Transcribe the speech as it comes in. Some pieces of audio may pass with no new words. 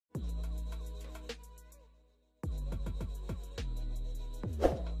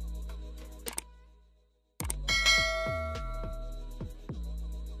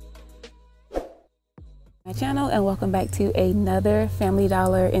My channel, and welcome back to another Family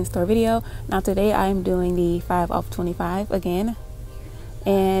Dollar in-store video. Now today I'm doing the 5 off 25 again,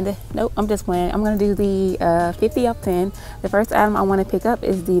 and nope, I'm just playing. I'm gonna do the 50 off 10. The first item I want to pick up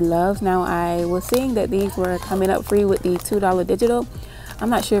is the Loves. Now I was seeing that these were coming up free with the $2 digital. I'm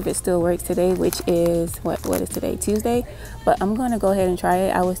not sure if it still works today, which is what is today, Tuesday, but I'm gonna go ahead and try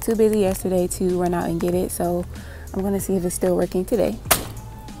it. I was too busy yesterday to run out and get it, so I'm gonna see if it's still working today.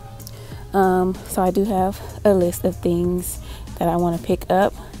 So I do have a list of things that I want to pick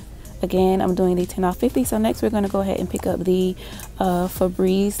up. Again, I'm doing the 10 off 50. So next we're going to go ahead and pick up the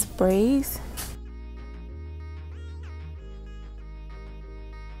Febreze sprays.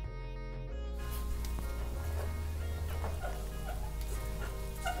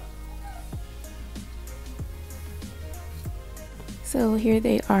 So here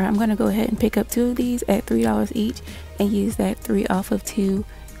they are. I'm going to go ahead and pick up 2 of these at $3 each and use that 3 off of 2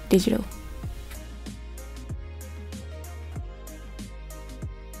 digital.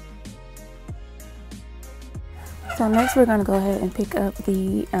 So next we're going to go ahead and pick up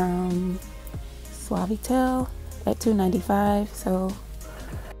the Suavitel at $2.95. So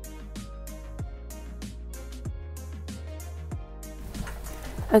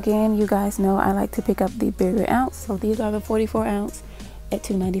again, you guys know I like to pick up the bigger ounce. So these are the 44 ounce at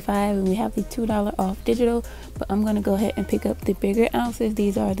 $2.95, and we have the $2 off digital, but I'm going to go ahead and pick up the bigger ounces.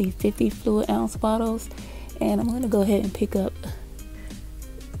 These are the 50 fluid ounce bottles, and I'm going to go ahead and pick up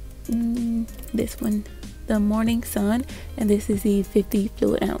this one, the Morning Sun, and this is the 50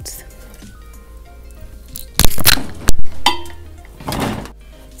 fluid ounce.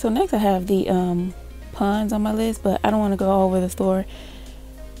 So next I have the Ponds on my list, but I don't want to go all over the store,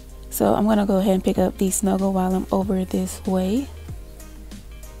 so I'm going to go ahead and pick up the Snuggle while I'm over this way.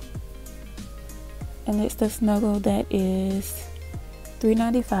 And it's the Snuggle that is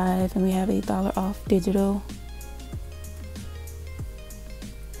 $3.95, and we have a $1 off digital.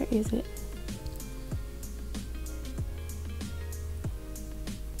 Where is it?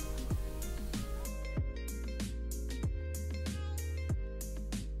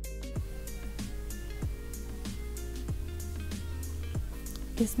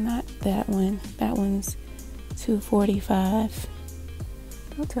 It's not that one. That one's $2.45.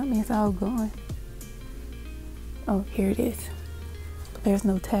 Don't tell me it's all gone. Oh, here it is. There's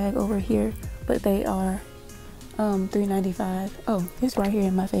no tag over here, but they are $3.95. Oh, it's right here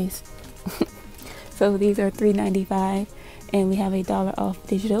in my face. So these are $3.95, and we have a $1 off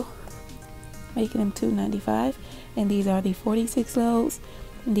digital, making them $2.95. And these are the 46 loads,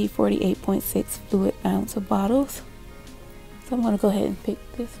 the 48.6 fluid ounce of bottles. So I'm going to go ahead and pick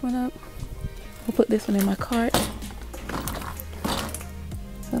this one up. I'll put this one in my cart.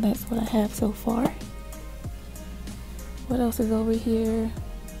 So that's what I have so far. What else is over here?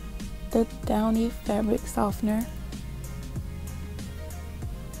 The Downy fabric softener,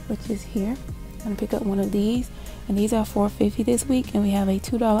 which is here. I'm going to pick up one of these, and these are $4.50 this week, and we have a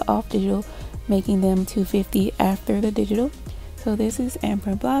 $2 off digital, making them $2.50 after the digital. So this is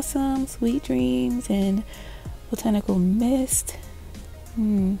Amber Blossom, Sweet Dreams, and Botanical Mist.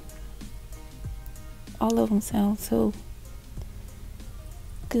 All of them sound so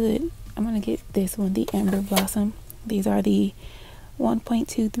good. I'm gonna get this one, the Amber Blossom. These are the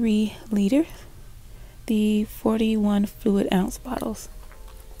 1.23 liters, the 41 fluid ounce bottles.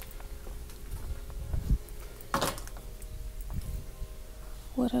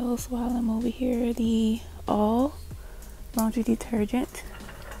 What else while I'm over here? The All laundry detergent.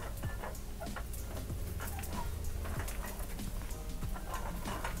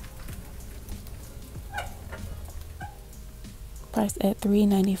 Priced at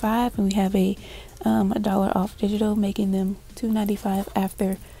 $3.95, and we have a $1 off digital, making them $2.95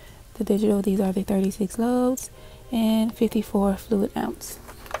 after the digital. These are the 36 loads and 54 fluid ounce.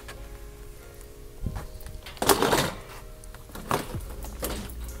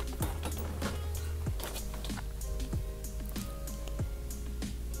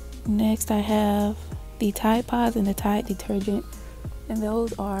 Next I have the Tide Pods and the Tide detergent, and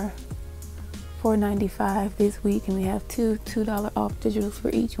those are $4.95 this week, and we have two $2 off digitals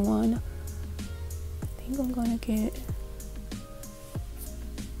for each one. I think I'm gonna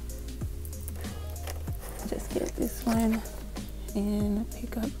just get this one and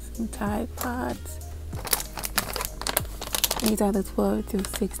pick up some Tide Pods. These are the 12 through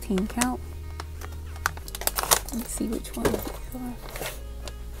 16 count. Let's see which ones these are.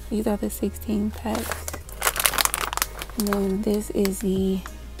 These are the 16 packs, and then this is the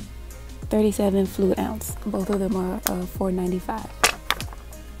 37 fluid ounce. Both of them are $4.95.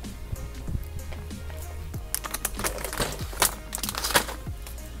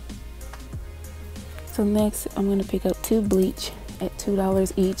 So next, I'm going to pick up 2 bleach at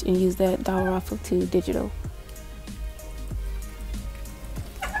 $2 each and use that dollar off of 2 digital.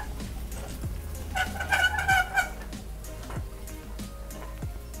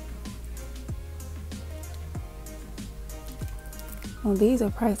 Well, these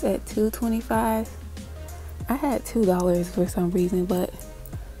are priced at $2.25. I had $2 for some reason, but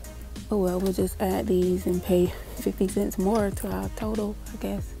oh well, we'll just add these and pay 50 cents more to our total, I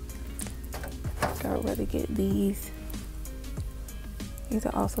guess. I would rather get these. These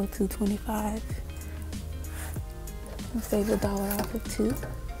are also $2.25. We'll save $1 off of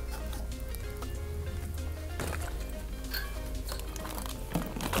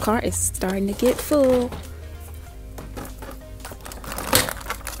 2. Cart is starting to get full.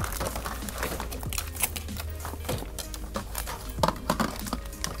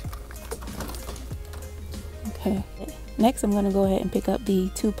 Okay, next I'm going to go ahead and pick up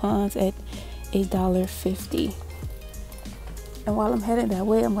the 2 ponds at $1.50. And while I'm headed that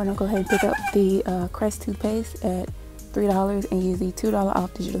way, I'm going to go ahead and pick up the Crest toothpaste at $3 and use the $2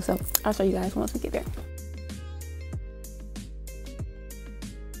 off digital. So I'll show you guys once we get there.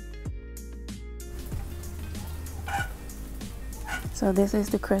 So this is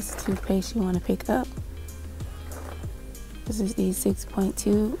the Crest toothpaste you want to pick up. This is the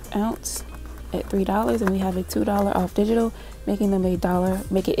 6.2 ounce at $3, and we have a $2 off digital, making them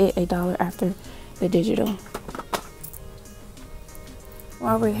making it $1 after the digital.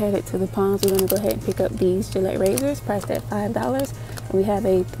 While we're headed to the ponds, we're going to go ahead and pick up these Gillette razors priced at $5, and we have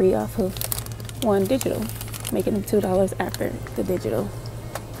a 3 off of 1 digital, making them $2 after the digital.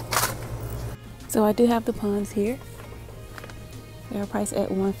 So I do have the ponds here. They're priced at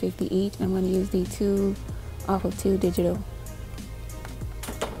 $1.50 each. I'm going to use the 2 off of 2 digital.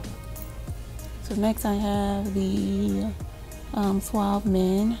 So next I have the Suave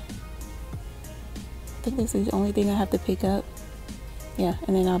Men. I think this is the only thing I have to pick up. Yeah,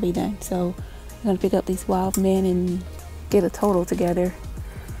 and then I'll be done. So I'm going to pick up these Suave Men and get a total together.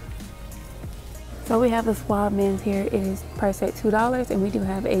 So we have the Suave Men's here. It is priced at $2, and we do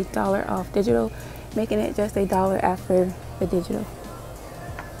have a $1 off digital, making it just $1 after the digital.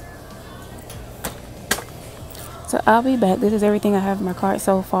 So I'll be back. This is everything I have in my cart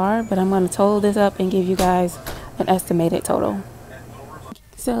so far, but I'm going to total this up and give you guys an estimated total.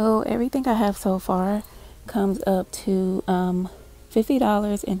 So everything I have so far comes up to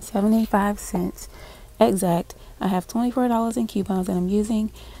 $50.75 exact. I have $24 in coupons that I'm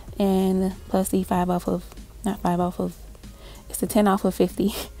using, and plus the 5 off of, not 5 off of, it's the 10 off of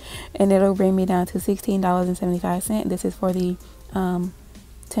 50, and it'll bring me down to $16.75. This is for the 10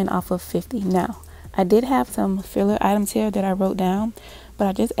 off of 50. Now, I did have some filler items here that I wrote down, but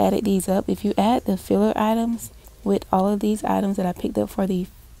I just added these up. If you add the filler items with all of these items that I picked up for the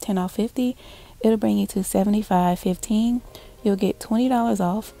 10 off 50, it'll bring you to $75.15. You'll get $20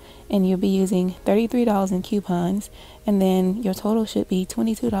 off, and you'll be using $33 in coupons, and then your total should be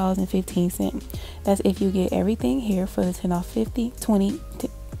 $22.15. That's if you get everything here for the 10 off 50, 10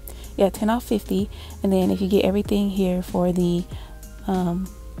 off 50, and then if you get everything here for the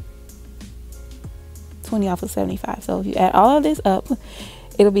 20 off of 75. So if you add all of this up,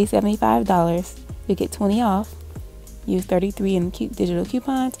 it'll be $75. You get 20 off. Use 33 in digital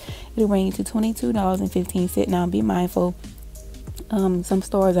coupons. It'll bring you to $22.15. Now be mindful, some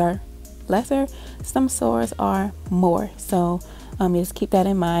stores are lesser, some stores are more, so just keep that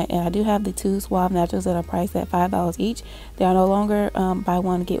in mind. And I do have the 2 Suave Naturals that are priced at $5 each. They are no longer buy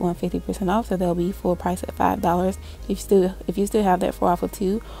one get one 50% off, so they'll be full price at $5. If you still have that 4 off of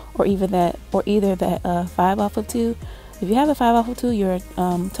 2, or either that 5 off of 2. If you have the 5 off of 2, your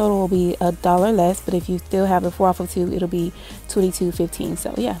total will be $1 less, but if you still have the 4 off of 2, it'll be $22.15.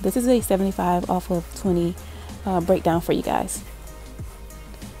 So yeah, this is a 75 off of 20 breakdown for you guys.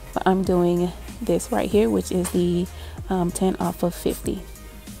 But I'm doing this right here, which is the 10 off of 50.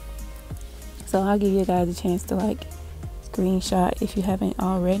 So I'll give you guys a chance to like screenshot if you haven't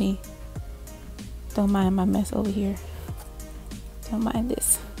already. Don't mind my mess over here. Don't mind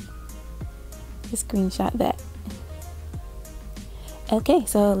this. Just screenshot that. Okay,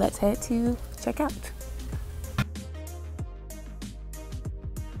 so let's head to checkout.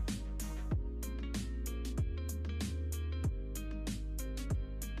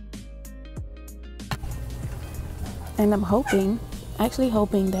 And I'm actually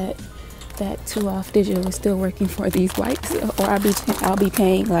hoping that 2 off digital is still working for these wipes, or I'll be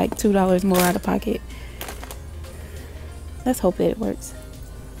paying like $2 more out of pocket. Let's hope that it works.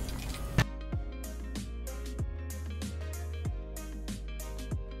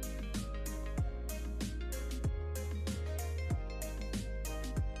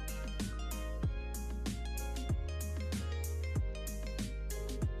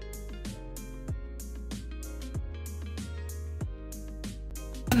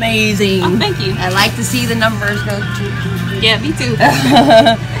 Amazing. Oh, thank you. I like to see the numbers go. Yeah, me too.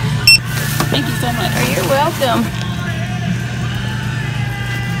 Thank you so much. Oh, you're welcome.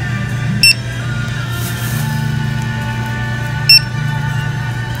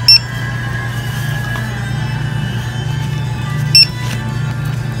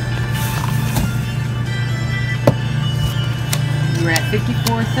 We're at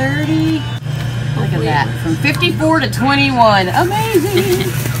 54.30. Look at that. From 54 to 21. Amazing.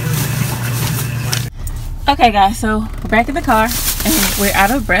 Okay, guys, so we're back in the car and we're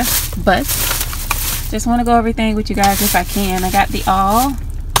out of breath, but just want to go over everything with you guys if I can. I got the all.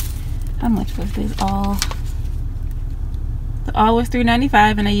 How much was this all? The all was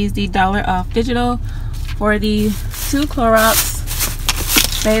 $3.95, and I used the $1 off digital. For the 2 Clorox,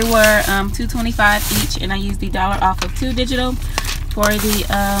 they were $2.25 each, and I used the $1 off of 2 digital. For the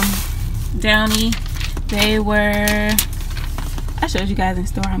Downy, they were, I showed you guys in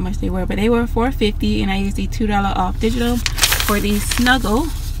store how much they were, but they were $4.50, and I used the $2 off digital. For the Snuggle,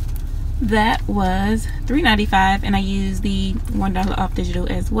 that was $3.95, and I used the $1 off digital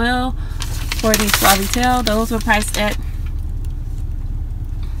as well. For the Suavitel, those were priced at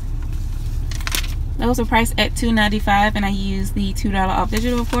 $2.95, and I used the $2 off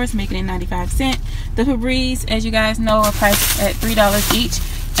digital, of course, making it 95 cents. The Febreze, as you guys know, are priced at $3 each,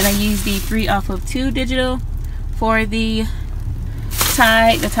 and I used the 3 off of 2 digital. For the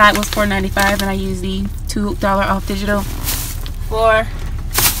Tide, the Tide was $4.95, and I used the $2 off digital. For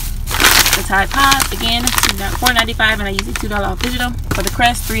the Tide Pods, again, $4.95, and I used the $2 off digital. For the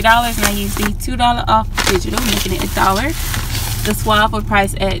Crest, $3, and I used the $2 off digital, making it $1. The Suave was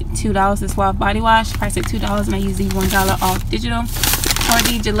priced at $2. The Suave body wash priced at $2, and I used the $1 off digital. For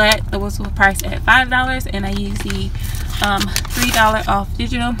the Gillette, it was priced at $5, and I used the $3 off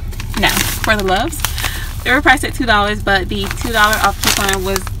digital. Now, for the Loves, they were priced at $2, but the $2 off coupon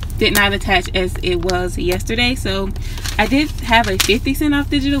did not attach as it was yesterday. So I did have a 50-cent off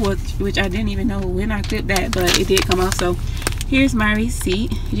digital, which I didn't even know when I clipped that, but it did come off. So here's my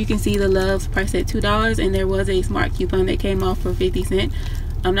receipt. You can see the Loves priced at $2, and there was a smart coupon that came off for 50 cents.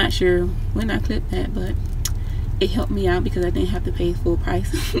 I'm not sure when I clipped that, but it helped me out because I didn't have to pay full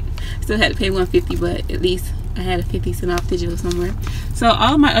price. Still had to pay $1.50, but at least I had a 50-cent off digital somewhere. So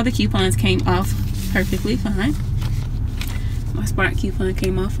all of my other coupons came off perfectly fine. My smart coupon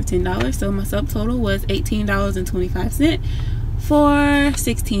came off for $10, so my subtotal was $18.25 for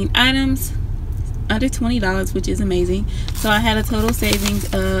 16 items, under $20, which is amazing. So I had a total savings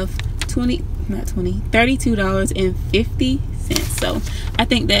of $32.50. So I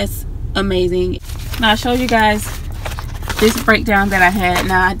think that's amazing. Now I showed you guys this breakdown that I had.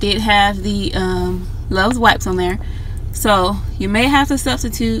 Now I did have the Love's wipes on there, so you may have to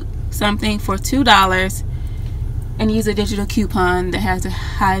substitute something for $2 and use a digital coupon that has a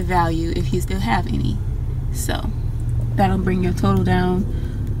high value if you still have any. So that'll bring your total down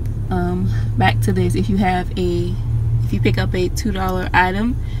back to this if you pick up a $2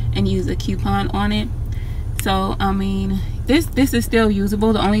 item and use a coupon on it. So I mean, this is still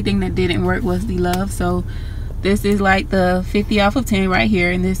usable. The only thing that didn't work was the Love. So this is like the 50 off of 10 right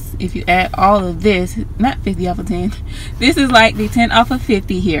here, and this, if you add all of this, not 50 off of 10, this is like the 10 off of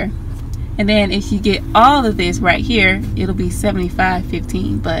 50 here. And then if you get all of this right here, it'll be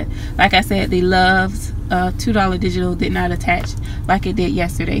 $75.15. But like I said, the Love's $2 digital did not attach like it did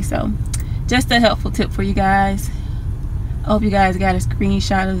yesterday. So just a helpful tip for you guys. I hope you guys got a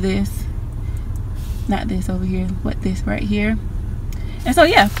screenshot of this. Not this over here, but this right here. And so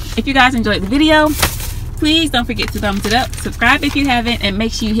yeah, if you guys enjoyed the video, please don't forget to thumbs it up, subscribe if you haven't, and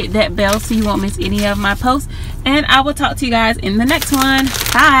make sure you hit that bell so you won't miss any of my posts. And I will talk to you guys in the next one.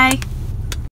 Bye.